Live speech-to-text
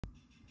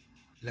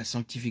La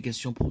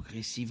sanctification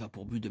progressive a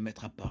pour but de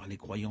mettre à part les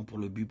croyants pour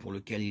le but pour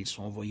lequel ils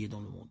sont envoyés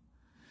dans le monde.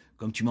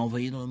 Comme tu m'as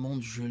envoyé dans le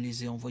monde, je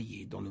les ai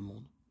envoyés dans le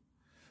monde.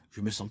 Je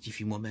me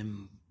sanctifie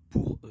moi-même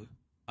pour eux,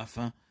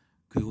 afin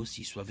qu'eux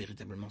aussi soient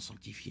véritablement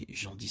sanctifiés.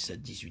 Jean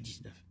 17, 18,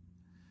 19.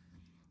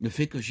 Le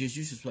fait que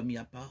Jésus se soit mis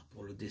à part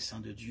pour le dessein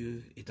de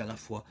Dieu est à la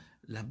fois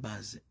la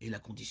base et la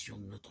condition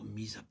de notre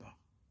mise à part.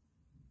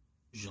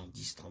 Jean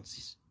 10,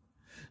 36.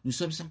 Nous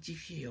sommes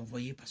sanctifiés et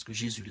envoyés parce que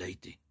Jésus l'a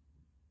été.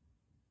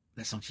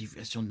 La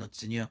sanctification de notre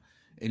Seigneur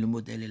est le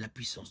modèle et la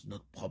puissance de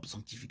notre propre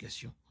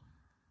sanctification.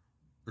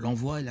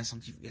 L'envoi et la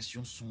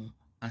sanctification sont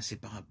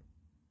inséparables.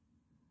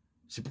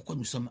 C'est pourquoi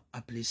nous sommes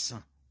appelés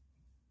saints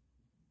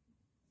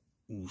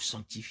ou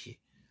sanctifiés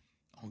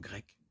en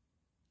grec.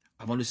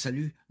 Avant le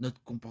salut,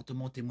 notre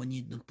comportement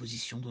témoignait de notre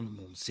position dans le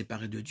monde,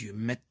 séparé de Dieu.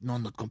 Maintenant,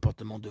 notre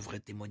comportement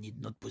devrait témoigner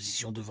de notre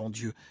position devant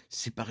Dieu,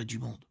 séparé du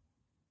monde.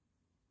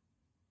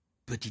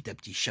 Petit à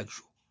petit, chaque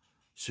jour,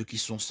 ceux qui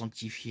sont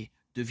sanctifiés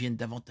deviennent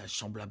davantage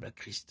semblables à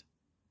Christ.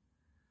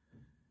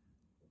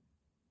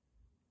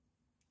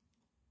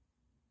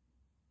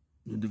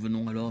 Nous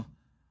devenons alors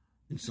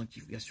une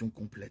sanctification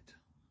complète,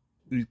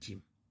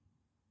 ultime.